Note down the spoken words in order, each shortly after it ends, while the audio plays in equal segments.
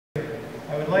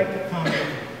I would like to comment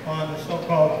on the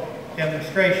so-called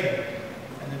demonstration,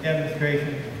 and the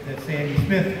demonstration that Sandy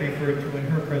Smith referred to in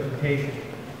her presentation.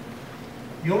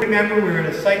 You'll remember we were at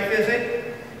a site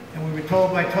visit, and we were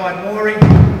told by Todd Morey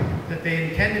that they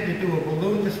intended to do a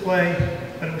balloon display,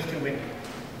 but it was too windy.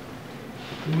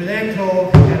 We were then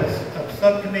told at a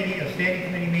subcommittee, a standing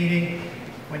committee meeting,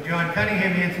 when John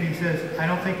Cunningham answered, he says, I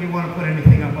don't think you want to put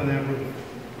anything up on that roof.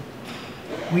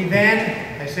 We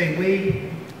then, I say we,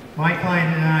 my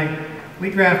client and I, we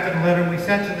drafted a letter and we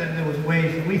sent to them there was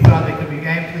ways that we thought they could be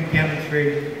amply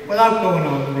demonstrated without going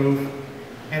on the roof,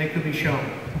 and it could be shown.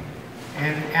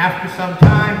 And after some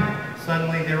time,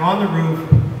 suddenly they're on the roof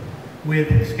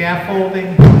with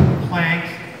scaffolding,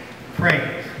 planks,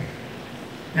 cranes.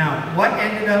 Now, what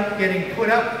ended up getting put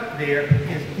up there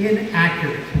is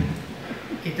inaccurate.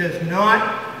 It does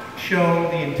not show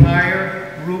the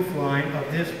entire roof line of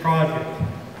this project.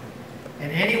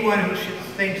 And anyone who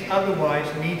thinks otherwise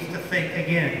needs to think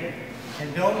again.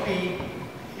 And don't be,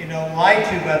 lied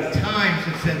to by the Times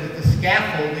that said that the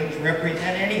scaffoldings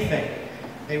represent anything.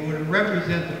 They would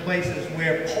represent the places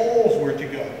where poles were to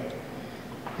go.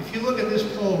 If you look at this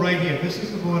pole right here, this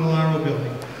is the Mortillaros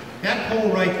building. That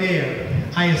pole right there,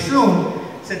 I assume,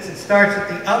 since it starts at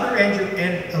the other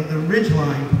end of the ridge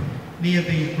line near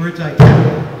the Bird's Eye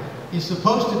Tower, is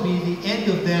supposed to be the end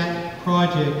of that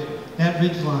project, that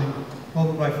ridge line,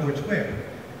 over by Ford Square.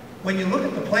 When you look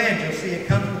at the plans, you'll see it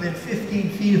comes within 15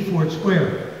 feet of Ford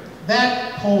Square.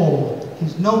 That pole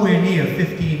is nowhere near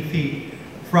 15 feet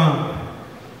from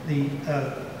the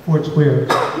Ford Square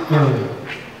area.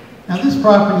 Now this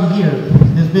property here,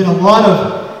 there's been a lot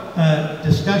of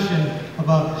discussion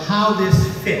about how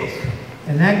this fits,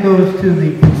 and that goes to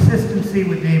the consistency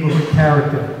with neighborhood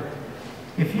character.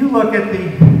 If you look at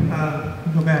the,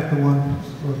 go back to one,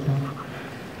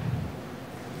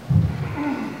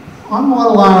 on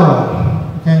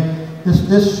Mortillaros, okay, this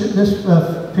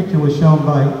picture was shown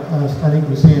by, I think it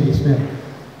was Sandy Smith.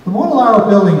 The Mortillaros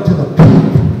building to the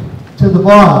peak, to the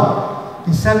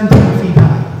bottom, is 17 feet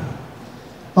high.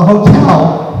 The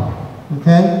hotel,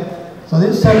 okay, so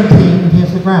there's 17, and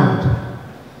here's the ground.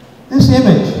 This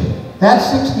image, that's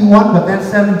 61, but that's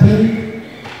 17.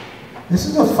 This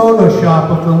is a Photoshop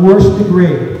of the worst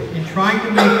degree in trying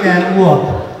to make that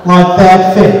look like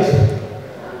that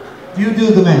fits. You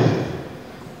do the math.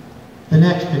 The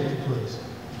next picture, please.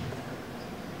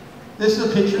 This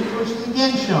is a picture which is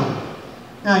again shown.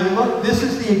 Now you look, this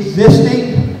is the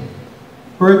existing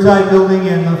Bird's Eye building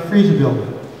and the freezer building.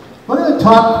 Look at the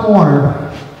top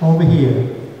corner over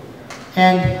here.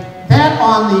 And that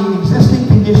on the existing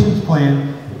conditions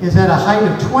plan is at a height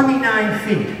of 29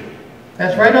 feet.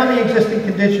 That's right on the existing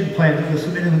condition plan that you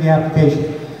submitted with the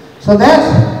application. So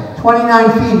that's 29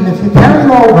 feet, and if you carry it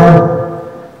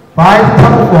over by the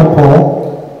telephone pole,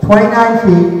 29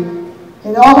 feet,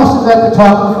 it almost is at the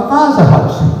top of the Faherty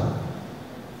house.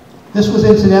 This was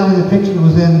incidentally the picture that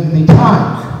was in the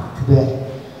Times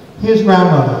today. Here's ground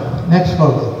level. Next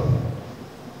photo.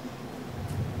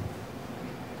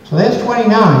 So there's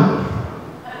 29.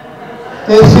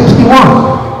 There's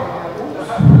 61.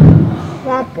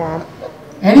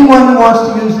 Anyone who wants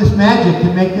to use this magic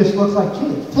to make this look like, gee,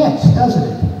 it fits, doesn't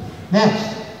it?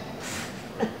 Next.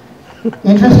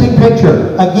 Interesting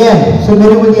picture. Again,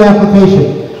 submitted with the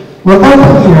application. Look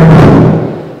over here.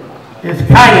 There's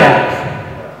kayaks.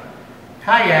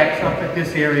 Kayaks up at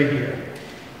this area here.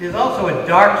 There's also a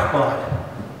dark spot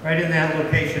right in that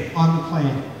location on the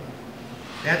plan.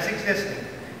 That's existing.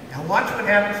 Now watch what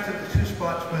happens to the two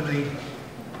spots when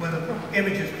the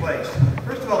image is placed.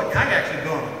 First of all, the kayaks are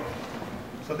gone.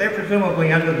 So they're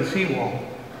presumably under the seawall.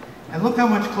 And look how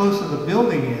much closer the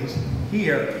building is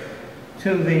here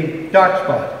to the dark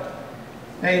spot.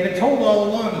 Now you've been told all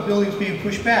along the building's being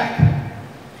pushed back.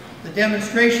 The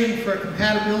demonstration for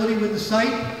compatibility with the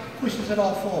site pushes it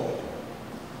all forward.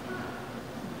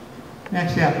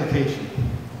 Next application.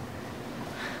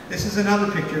 This is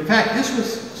another picture. In fact, this was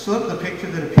sort of the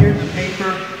picture that appeared in the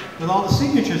paper with all the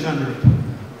signatures under it.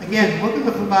 Again, look at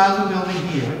the Faherty building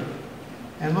here,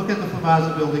 and look at the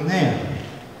Faherty building there.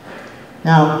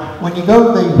 Now, when you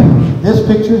go to this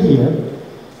picture here,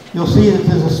 you'll see that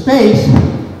there's a space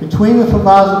between the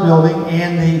Faherty building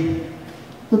and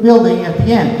the building at the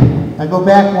end. Now go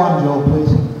back one, Joel,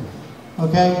 please.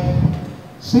 Okay?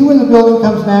 See where the building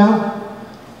comes down?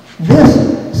 This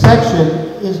section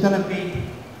is going to be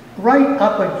right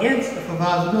up against the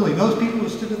Faherty building. Those people who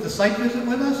stood at the site visit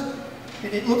with us,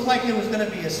 it looked like there was going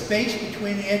to be a space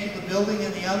between the edge of the building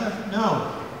and the other.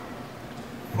 No.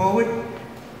 Forward.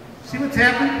 See what's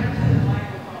happened?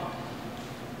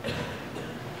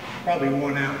 Probably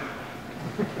worn out.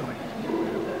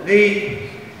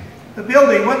 The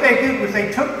building, what they did was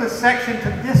they took the section to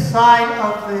this side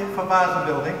of the Favazza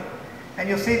building, and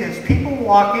you'll see there's people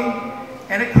walking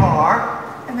and a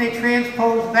car, and they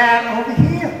transposed that over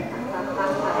here.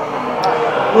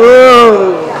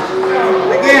 Whoa!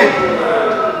 Again,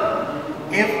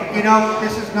 if, you know,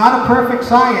 this is not a perfect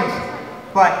science,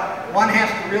 but one has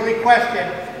to really question,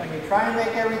 when you try to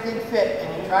make everything fit,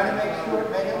 and you try to make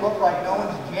it look like no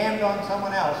one's jammed on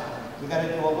someone else, you got to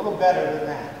do a little better than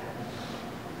that.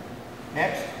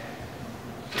 Next.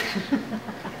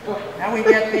 Now we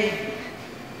get the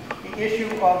issue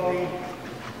of the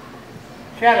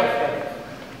shadow studies.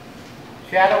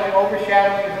 Shadowing,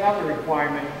 overshadowing is another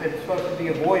requirement that's supposed to be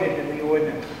avoided in the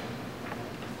ordinance.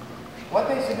 What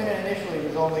they submitted initially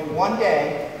was only 1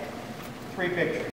 day, 3 pictures.